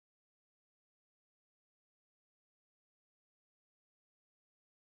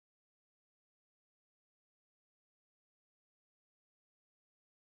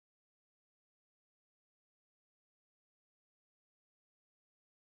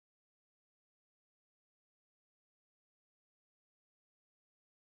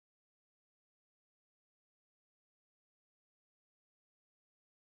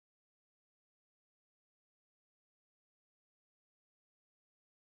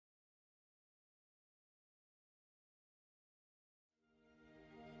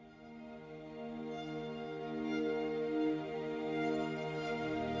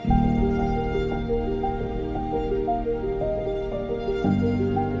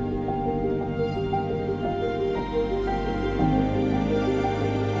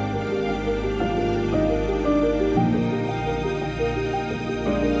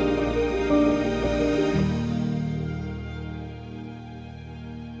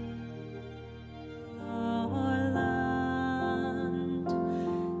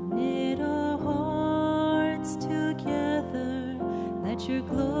your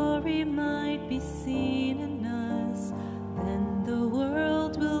glory might be seen in us. Then the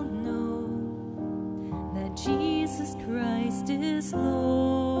world will know that Jesus Christ is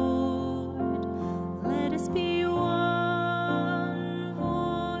Lord. Let us be one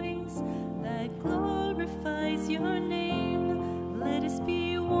voice that glorifies your name. Let us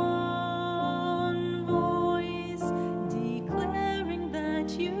be one voice declaring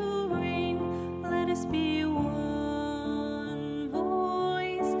that you reign. Let us be one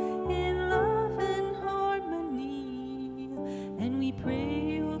voice in love and harmony. And we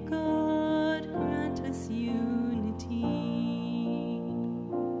pray, O God, grant us unity.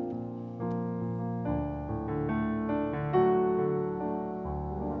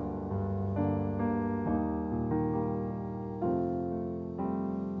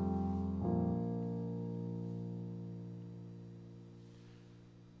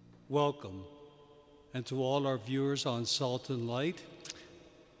 Welcome, and to all our viewers on Salt and Light.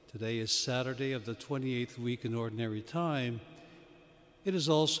 Today is Saturday of the 28th week in Ordinary Time. It is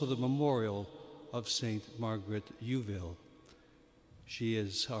also the memorial of Saint Marguerite Youville. She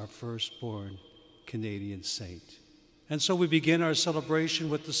is our firstborn Canadian saint. And so we begin our celebration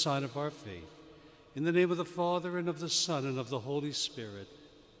with the sign of our faith. In the name of the Father, and of the Son, and of the Holy Spirit.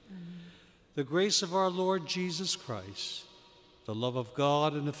 Amen. The grace of our Lord Jesus Christ, the love of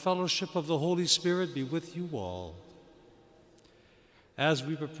God, and the fellowship of the Holy Spirit be with you all. As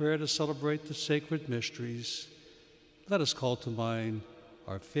we prepare to celebrate the sacred mysteries, let us call to mind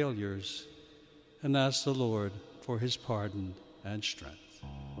our failures and ask the Lord for his pardon and strength.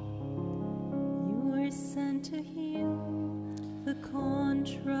 You are sent to heal the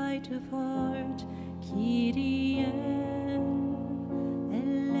contrite of heart. Kyrie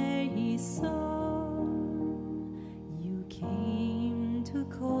eleison. You came to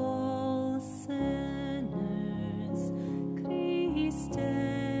call sinners. Christe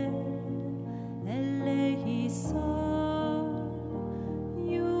eleison.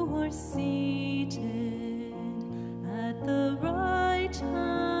 You are seated at the right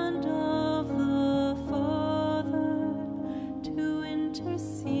hand of the Father to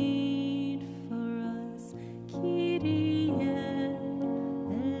intercede for us. Kyrie eleison.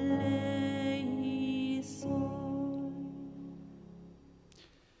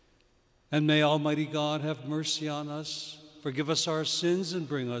 And may Almighty God have mercy on us, forgive us our sins, and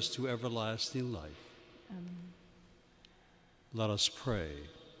bring us to everlasting life. Amen. Let us pray.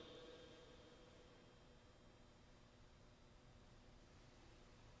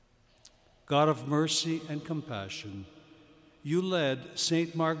 God of mercy and compassion, you led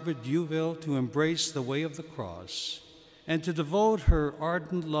Saint Marguerite Youville to embrace the way of the cross and to devote her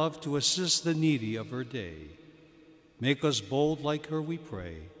ardent love to assist the needy of her day. Make us bold like her, we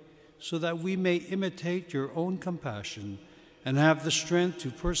pray, so that we may imitate your own compassion and have the strength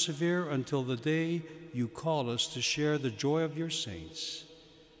to persevere until the day you call us to share the joy of your saints.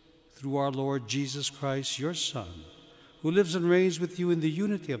 Through our Lord Jesus Christ, your Son, who lives and reigns with you in the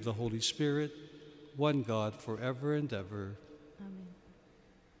unity of the Holy Spirit, one God, forever and ever. Amen.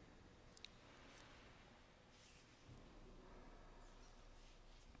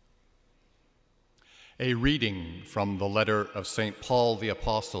 A reading from the letter of St. Paul the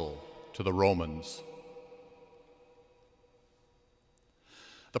Apostle to the Romans.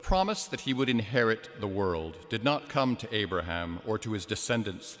 The promise that he would inherit the world did not come to Abraham or to his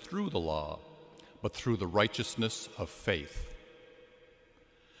descendants through the law, but through the righteousness of faith.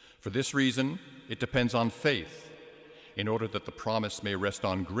 For this reason, it depends on faith, in order that the promise may rest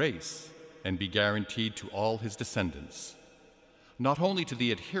on grace and be guaranteed to all his descendants, not only to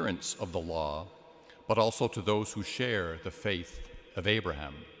the adherents of the law, but also to those who share the faith of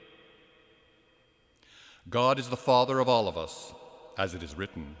Abraham. God is the Father of all of us, as it is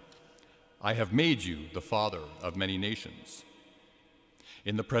written, I have made you the father of many nations.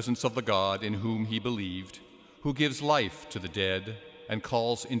 In the presence of the God in whom he believed, who gives life to the dead and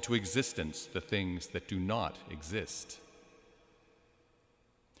calls into existence the things that do not exist.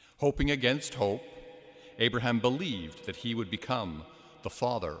 Hoping against hope, Abraham believed that he would become the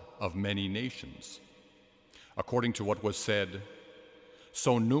father of many nations, according to what was said,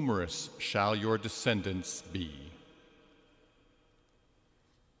 so numerous shall your descendants be.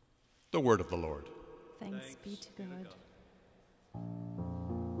 The word of the Lord. Thanks be to God.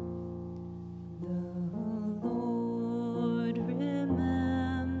 The Lord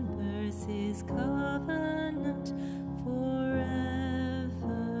remembers his covenant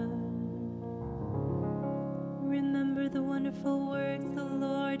forever. Remember the wonderful works the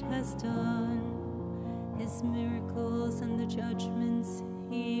Lord has done, his miracles and the judgments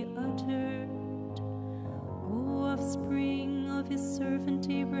he uttered. O offspring of his servant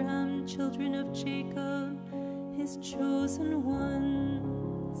Abraham, children of Jacob, his chosen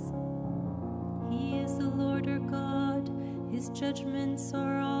ones. He is the Lord our God, his judgments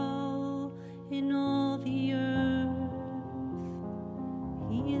are all in all the earth.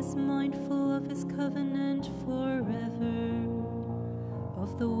 He is mindful of his covenant forever,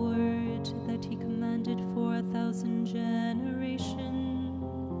 of the word that he commanded for 1,000 generations.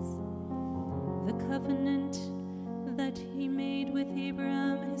 The covenant that he made with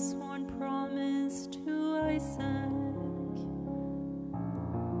Abraham, his sworn promise to Isaac,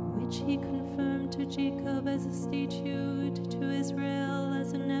 which he confirmed to Jacob as a statute, to Israel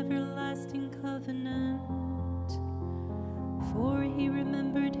as an everlasting covenant. For he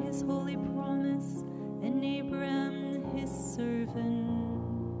remembered his holy promise and Abraham his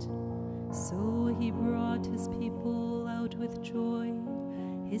servant. So he brought his people out with joy,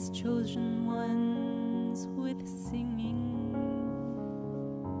 his chosen ones with singing.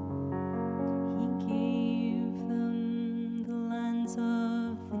 He gave them the lands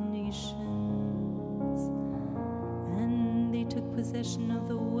of the nations, and they took possession of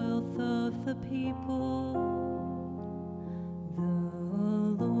the wealth of the people.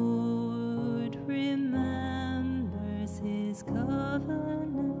 The Lord remembers his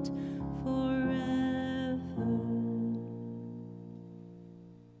covenant forever.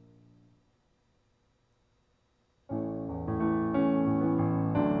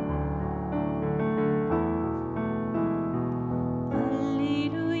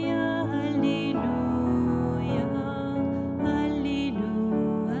 Alleluia, alleluia, alleluia,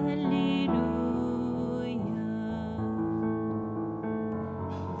 alleluia.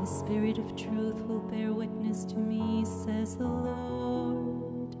 The Spirit of truth will bear witness to me, says the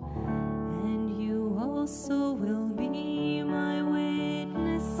Lord, and you also will be my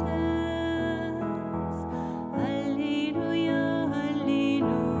witnesses. Alleluia,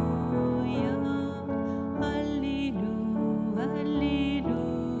 alleluia, alleluia, alleluia.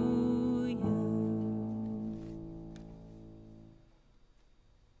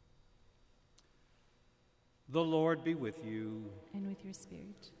 The Lord be with you. And with your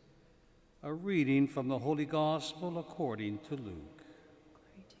spirit. A reading from the Holy Gospel according to Luke.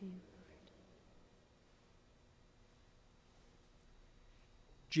 Glory to you, Lord.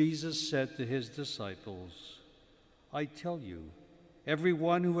 Jesus said to his disciples, I tell you,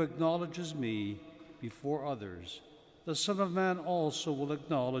 everyone who acknowledges me before others, the Son of Man also will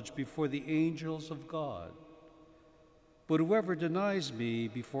acknowledge before the angels of God. But whoever denies me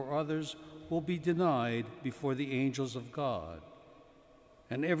before others will be denied before the angels of God.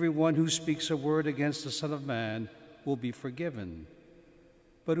 And everyone who speaks a word against the Son of Man will be forgiven.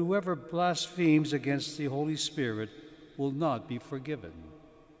 But whoever blasphemes against the Holy Spirit will not be forgiven.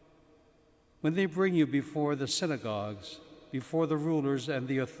 When they bring you before the synagogues, before the rulers and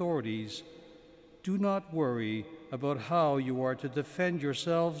the authorities, do not worry about how you are to defend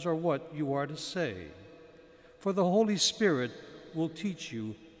yourselves or what you are to say. For the Holy Spirit will teach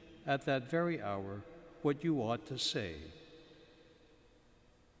you at that very hour what you ought to say.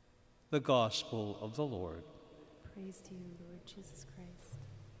 The Gospel of the Lord. Praise to you, Lord Jesus Christ.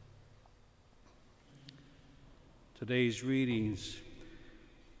 Today's readings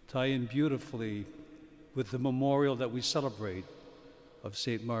tie in beautifully with the memorial that we celebrate of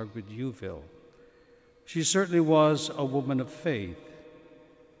St. Margaret Yeovil. She certainly was a woman of faith.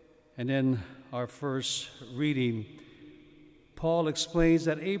 And in our first reading, Paul explains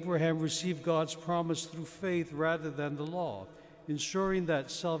that Abraham received God's promise through faith rather than the law, ensuring that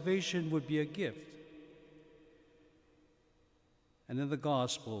salvation would be a gift. And in the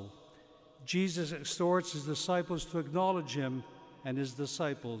Gospel, Jesus exhorts his disciples to acknowledge him and his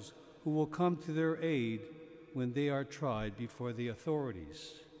disciples who will come to their aid when they are tried before the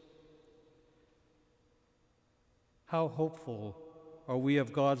authorities. How hopeful are we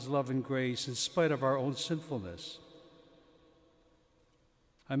of God's love and grace in spite of our own sinfulness?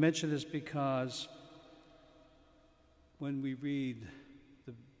 I mention this because when we read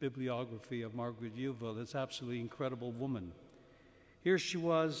the bibliography of Margaret Yeovil, it's an absolutely incredible woman. Here she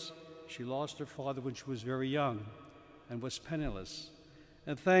was, she lost her father when she was very young and was penniless.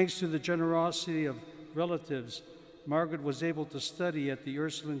 And thanks to the generosity of relatives, Margaret was able to study at the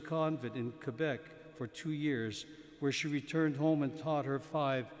Ursuline convent in Quebec for 2 years, where she returned home and taught her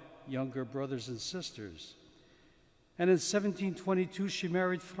 5 younger brothers and sisters. And in 1722, she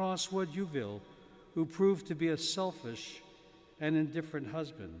married François Yeovil, who proved to be a selfish and indifferent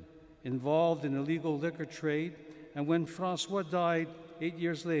husband, involved in illegal liquor trade, and when François died 8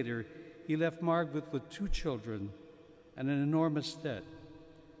 years later, he left Margaret with 2 children and an enormous debt.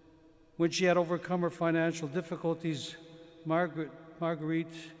 When she had overcome her financial difficulties, Marguerite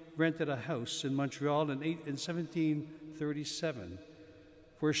rented a house in Montreal in 1737,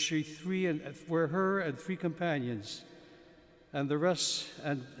 where her and three companions and the rest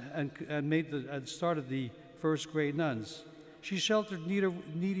and started the first grade nuns. She sheltered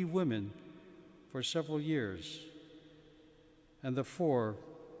needy women for several years, and the four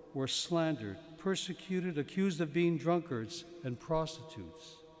were slandered, persecuted, accused of being drunkards and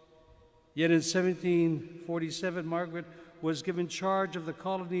prostitutes. Yet in 1747, Margaret was given charge of the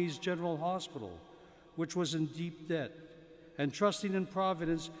colony's general hospital, which was in deep debt. And trusting in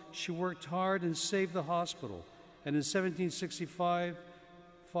Providence, she worked hard and saved the hospital. And in 1765,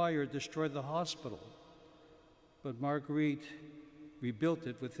 fire destroyed the hospital. But Marguerite rebuilt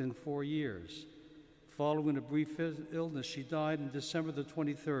it within 4 years. Following a brief illness, she died on December the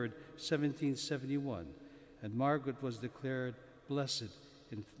 23rd, 1771. And Margaret was declared blessed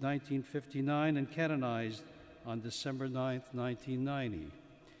in 1959 and canonized on December 9th, 1990.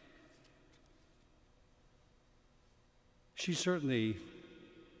 She certainly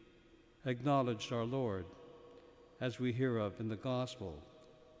acknowledged our Lord, as we hear of in the gospel.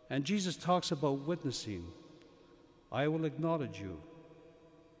 And Jesus talks about witnessing. I will acknowledge you.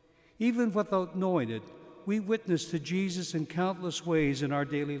 Even without knowing it, we witness to Jesus in countless ways in our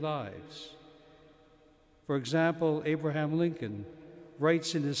daily lives. For example, Abraham Lincoln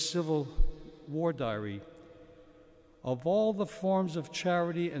writes in his Civil War diary, of all the forms of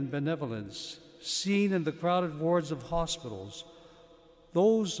charity and benevolence seen in the crowded wards of hospitals,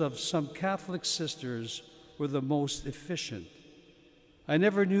 those of some Catholic sisters were the most efficient. I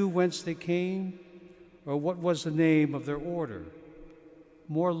never knew whence they came or what was the name of their order.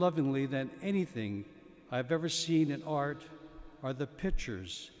 More lovingly than anything I've ever seen in art are the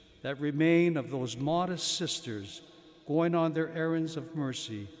pictures that remain of those modest sisters going on their errands of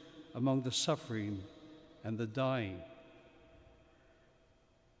mercy among the suffering and the dying.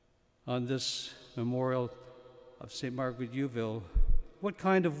 On this memorial of St. Margaret Yeoville, what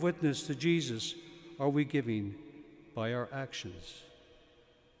kind of witness to Jesus are we giving by our actions?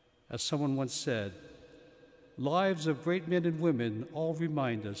 As someone once said, lives of great men and women all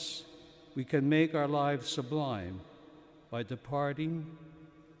remind us we can make our lives sublime by departing,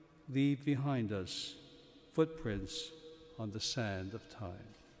 leave behind us footprints on the sand of time.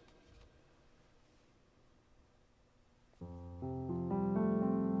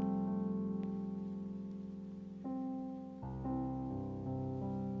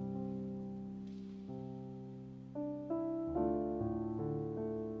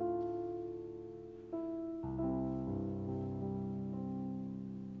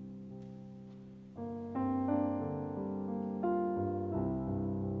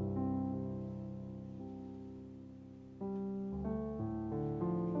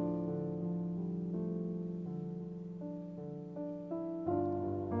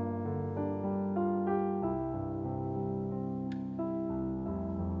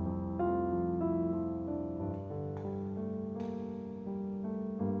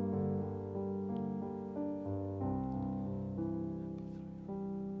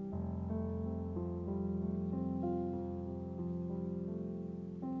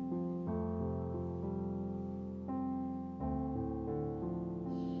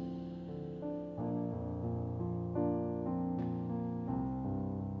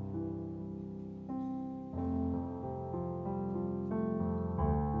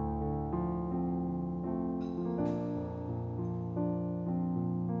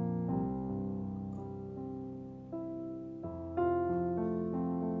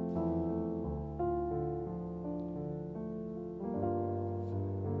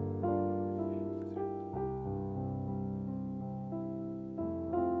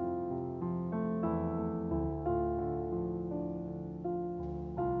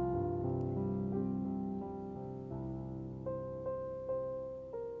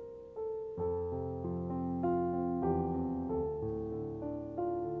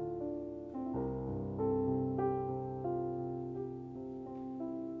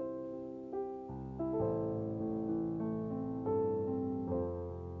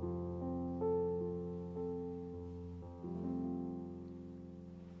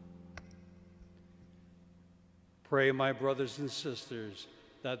 Pray, my brothers and sisters,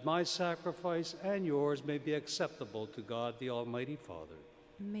 that my sacrifice and yours may be acceptable to God the Almighty Father.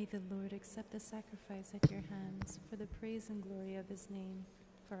 May the Lord accept the sacrifice at your hands for the praise and glory of his name,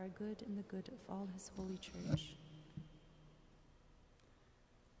 for our good and the good of all his holy church.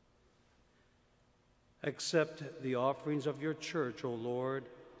 Accept the offerings of your church, O Lord,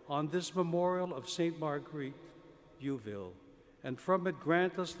 on this memorial of St. Marguerite Yeoville, and from it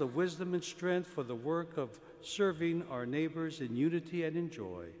grant us the wisdom and strength for the work of serving our neighbors in unity and in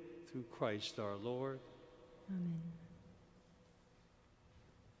joy, through Christ our Lord. Amen.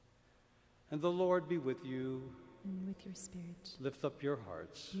 And the Lord be with you. And with your spirit. Lift up your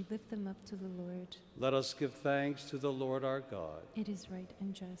hearts. We lift them up to the Lord. Let us give thanks to the Lord our God. It is right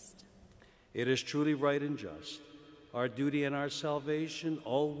and just. It is truly right and just, our duty and our salvation,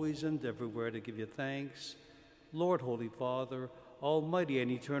 always and everywhere to give you thanks, Lord, Holy Father, Almighty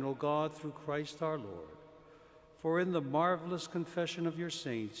and eternal God, through Christ our Lord. For in the marvelous confession of your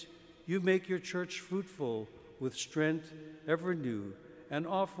saints, you make your church fruitful with strength ever new, and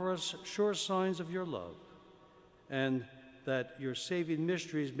offer us sure signs of your love. And that your saving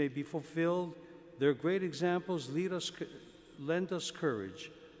mysteries may be fulfilled, their great examples lend us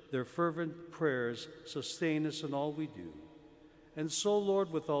courage, their fervent prayers sustain us in all we do. And so,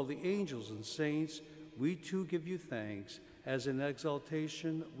 Lord, with all the angels and saints, we too give you thanks, as in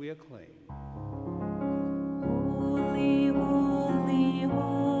exaltation we acclaim. Holy, holy,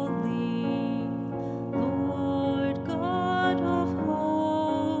 holy, Lord God of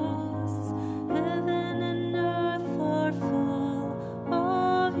hosts, heaven and earth are full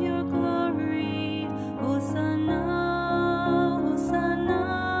of your glory. Hosanna, Hosanna,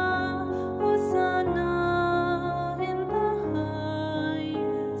 Hosanna in the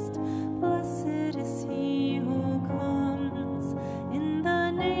highest. Blessed is he who comes in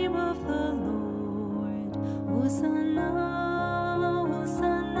the name of the Lord. Hosanna,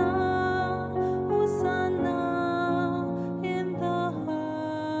 Hosanna, Hosanna in the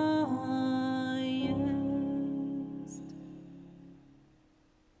highest.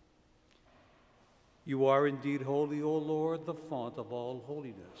 You are indeed holy, O Lord, the font of all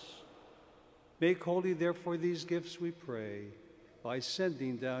holiness. Make holy, therefore, these gifts, we pray, by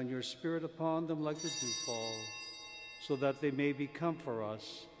sending down your Spirit upon them like the dewfall, so that they may become for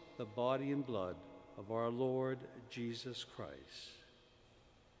us the body and blood of our Lord Jesus Christ.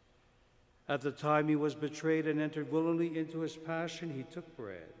 At the time he was betrayed and entered willingly into his passion, he took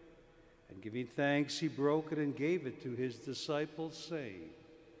bread, and giving thanks, he broke it and gave it to his disciples, saying,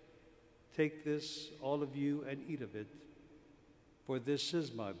 "Take this, all of you, and eat of it, for this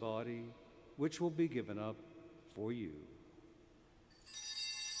is my body, which will be given up for you."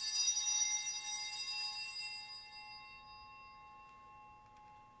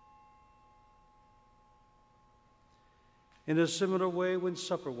 In a similar way, when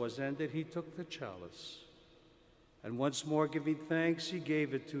supper was ended, he took the chalice, and once more giving thanks, he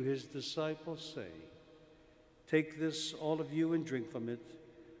gave it to his disciples, saying, "Take this, all of you, and drink from it,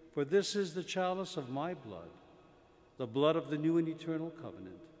 for this is the chalice of my blood, the blood of the new and eternal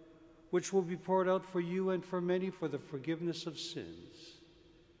covenant, which will be poured out for you and for many for the forgiveness of sins.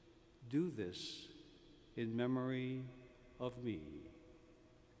 Do this in memory of me."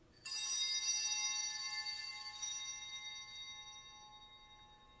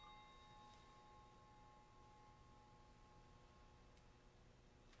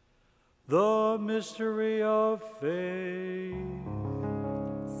 The mystery of faith.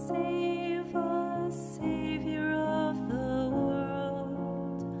 Save us, Savior of the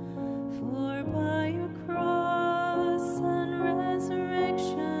world, for by your cross and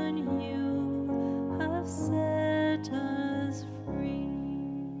resurrection you have set us free.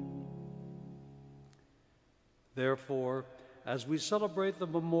 Therefore, as we celebrate the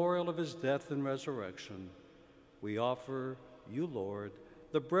memorial of his death and resurrection, we offer you, Lord,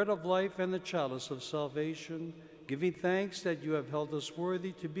 the bread of life and the chalice of salvation, giving thanks that you have held us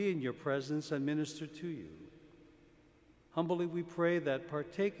worthy to be in your presence and minister to you. Humbly we pray that,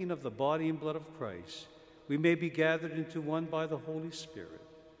 partaking of the body and blood of Christ, we may be gathered into one by the Holy Spirit.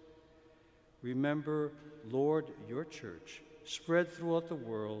 Remember, Lord, your church, spread throughout the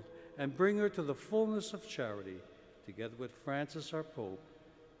world, and bring her to the fullness of charity, together with Francis, our Pope,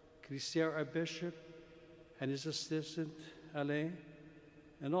 Christian, our Bishop, and his assistant, Alain,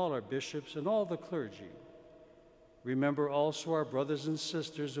 and all our bishops and all the clergy. Remember also our brothers and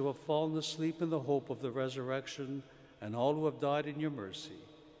sisters who have fallen asleep in the hope of the resurrection, and all who have died in your mercy.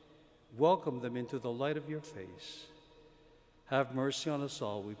 Welcome them into the light of your face. Have mercy on us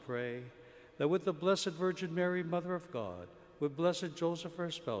all, we pray, that with the Blessed Virgin Mary, Mother of God, with Blessed Joseph,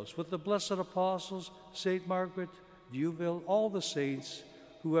 her spouse, with the blessed apostles, Saint Margaret, Duville, all the saints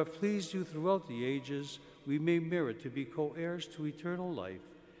who have pleased you throughout the ages, we may merit to be co-heirs to eternal life,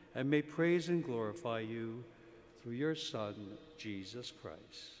 and may praise and glorify you through your Son, Jesus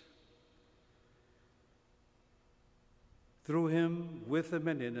Christ. Through him, with him,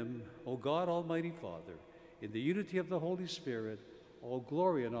 and in him, O God, Almighty Father, in the unity of the Holy Spirit, all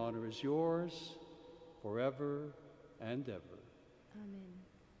glory and honor is yours forever and ever. Amen.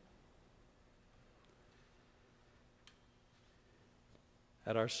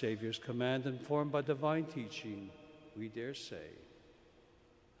 At our Savior's command, informed by divine teaching, we dare say,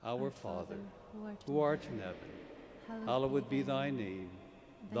 Our Father, who art in heaven, hallowed be thy name.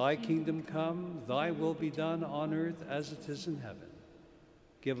 Thy kingdom come, thy will be done on earth as it is in heaven.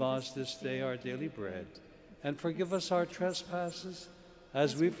 Give us this day our daily bread, and forgive us our trespasses,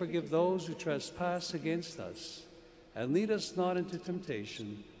 as we forgive those who trespass against us. And lead us not into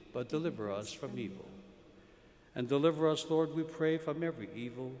temptation, but deliver us from evil. And deliver us, Lord, we pray, from every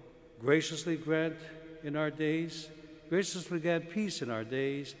evil. Graciously grant peace in our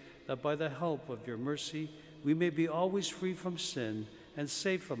days, that by the help of your mercy we may be always free from sin and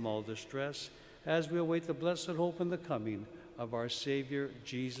safe from all distress, as we await the blessed hope and the coming of our Savior,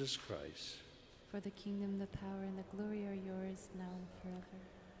 Jesus Christ. For the kingdom, the power, and the glory are yours, now and forever.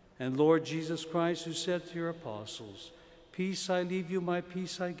 And Lord Jesus Christ, who said to your apostles, Peace I leave you, my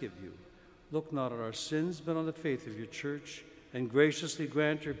peace I give you, look not on our sins, but on the faith of your church, and graciously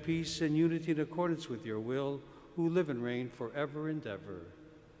grant her peace and unity in accordance with your will, who live and reign forever and ever.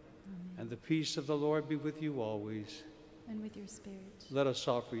 Amen. And the peace of the Lord be with you always. And with your spirit. Let us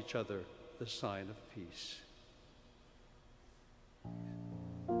offer each other the sign of peace.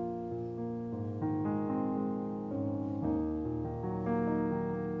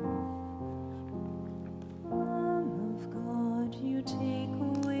 Lamb of God, you take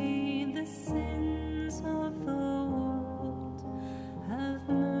away the sins of the world. Have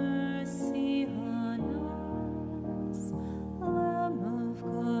mercy on us. Lamb of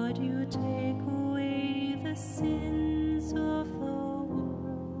God, you take away the sins of the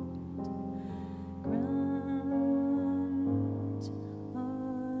world. Grant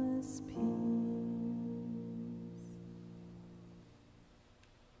us peace.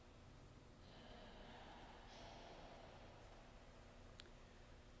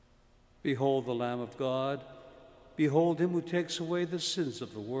 Behold the Lamb of God. Behold him who takes away the sins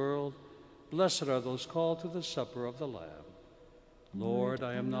of the world. Blessed are those called to the supper of the Lamb. Lord,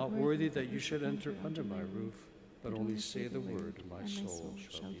 I am not worthy that you should enter under my roof, but only say the word, and my soul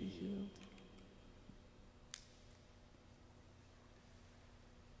shall be healed.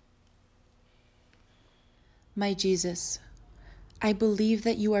 My Jesus, I believe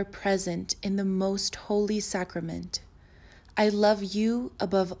that you are present in the most holy sacrament. I love you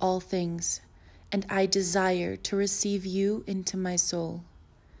above all things, and I desire to receive you into my soul.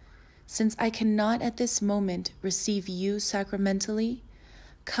 Since I cannot at this moment receive you sacramentally,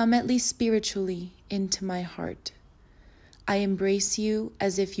 come at least spiritually into my heart. I embrace you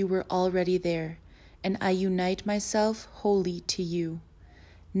as if you were already there, and I unite myself wholly to you.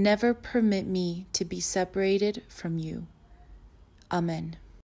 Never permit me to be separated from you. Amen.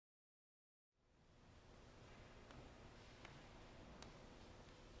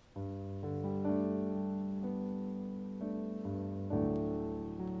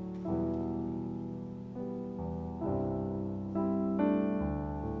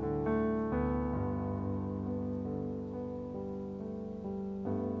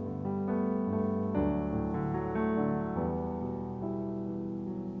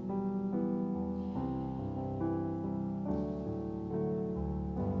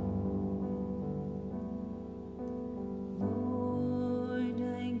 Lord,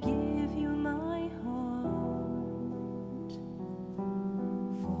 I give you my heart.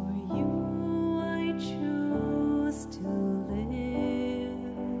 For you I choose to live.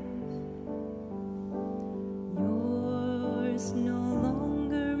 Yours no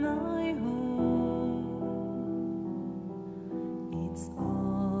longer my own. It's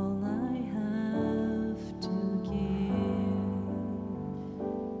all I have to give.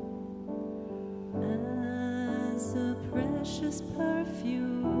 As a precious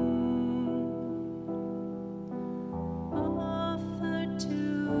perfume offered to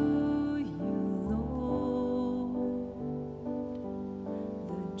you, Lord,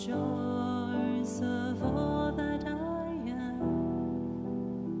 the jars of all that I am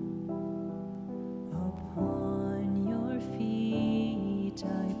upon your feet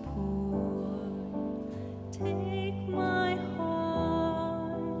I pour. Take my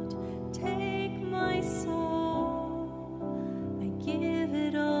heart, take my soul, I give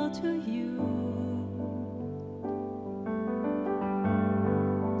it all to you.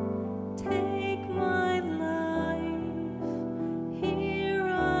 Take my life, here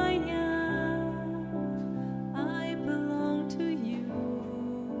I am,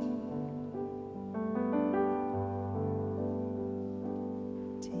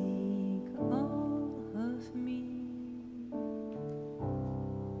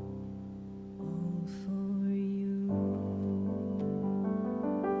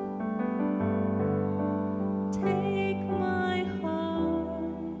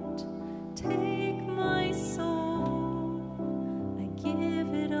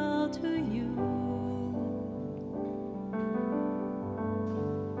 to you.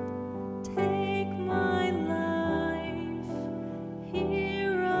 Take my life,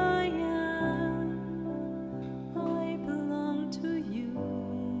 here I am, I belong to you.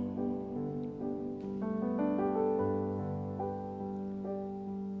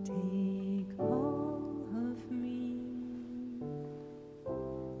 Take all of me,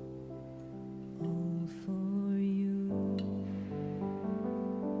 all for you.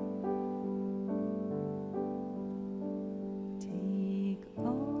 Take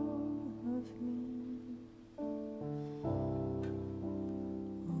all of me,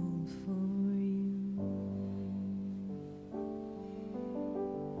 all for you.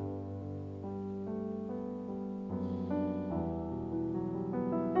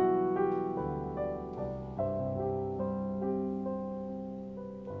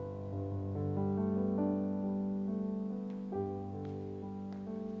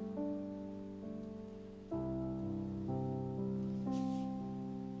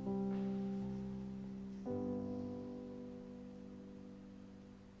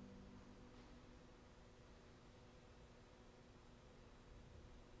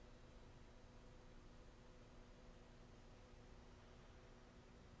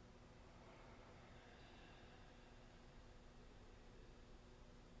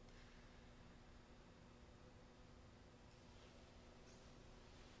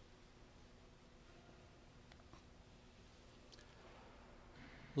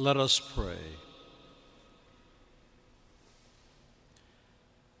 Let us pray.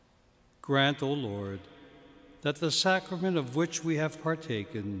 Grant, O Lord, that the sacrament of which we have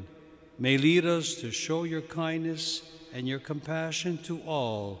partaken may lead us to show your kindness and your compassion to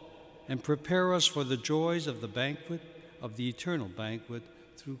all, and prepare us for the joys of the banquet, of the eternal banquet,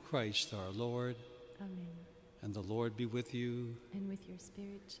 through Christ our Lord. Amen. And the Lord be with you. And with your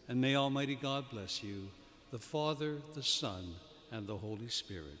spirit. And may Almighty God bless you, the Father, the Son, and the Holy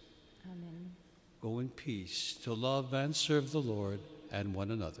Spirit. Amen. Go in peace to love and serve the Lord and one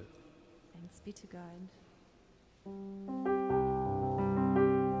another. Thanks be to God.